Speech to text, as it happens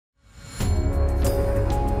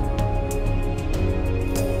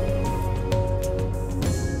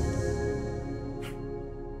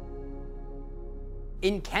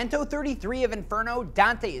In Canto 33 of Inferno,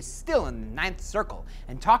 Dante is still in the ninth circle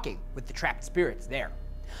and talking with the trapped spirits there.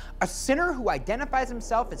 A sinner who identifies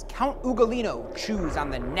himself as Count Ugolino chews on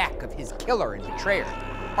the neck of his killer and betrayer,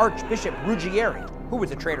 Archbishop Ruggieri, who was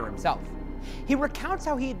a traitor himself. He recounts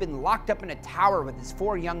how he had been locked up in a tower with his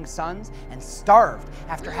 4 young sons and starved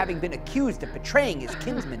after having been accused of betraying his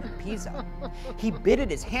kinsman in Pisa. He bit at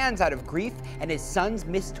his hands out of grief, and his sons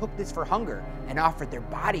mistook this for hunger and offered their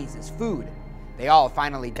bodies as food. They all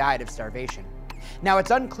finally died of starvation. Now, it's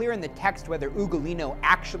unclear in the text whether Ugolino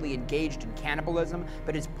actually engaged in cannibalism,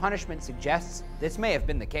 but his punishment suggests this may have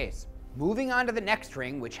been the case. Moving on to the next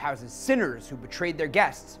ring, which houses sinners who betrayed their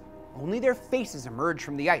guests. Only their faces emerge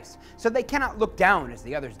from the ice, so they cannot look down as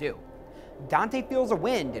the others do. Dante feels a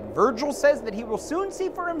wind, and Virgil says that he will soon see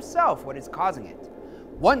for himself what is causing it.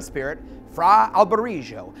 One spirit, Fra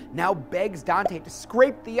Alberigo, now begs Dante to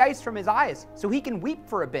scrape the ice from his eyes so he can weep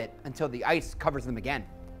for a bit until the ice covers them again.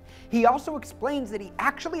 He also explains that he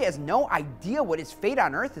actually has no idea what his fate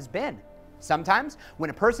on Earth has been. Sometimes, when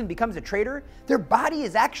a person becomes a traitor, their body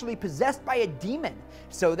is actually possessed by a demon,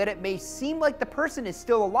 so that it may seem like the person is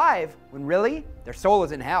still alive, when really, their soul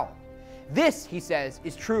is in hell. This, he says,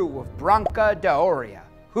 is true of Branca d'Aurea,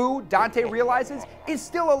 who, Dante realizes, is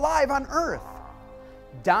still alive on Earth.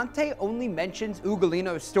 Dante only mentions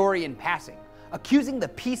Ugolino's story in passing, accusing the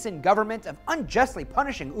Pisan government of unjustly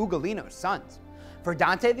punishing Ugolino's sons. For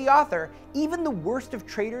Dante the author, even the worst of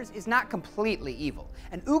traitors is not completely evil,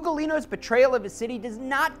 and Ugolino's betrayal of his city does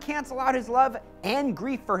not cancel out his love and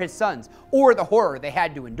grief for his sons, or the horror they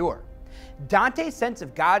had to endure. Dante's sense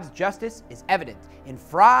of God's justice is evident in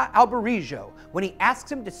Fra Alberigo when he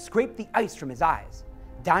asks him to scrape the ice from his eyes.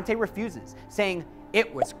 Dante refuses, saying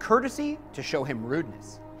it was courtesy to show him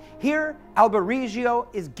rudeness. Here, Alberigo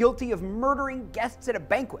is guilty of murdering guests at a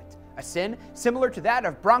banquet, a sin similar to that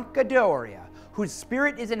of Branca d'Aurea, whose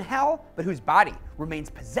spirit is in hell, but whose body remains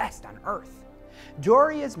possessed on Earth.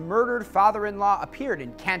 Doria's murdered father-in-law appeared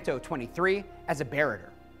in Canto 23 as a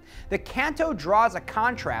barrator. The canto draws a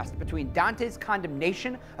contrast between Dante's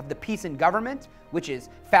condemnation of the Pisan government, which is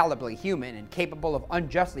fallibly human and capable of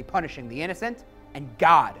unjustly punishing the innocent, and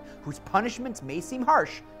God, whose punishments may seem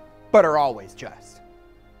harsh, but are always just.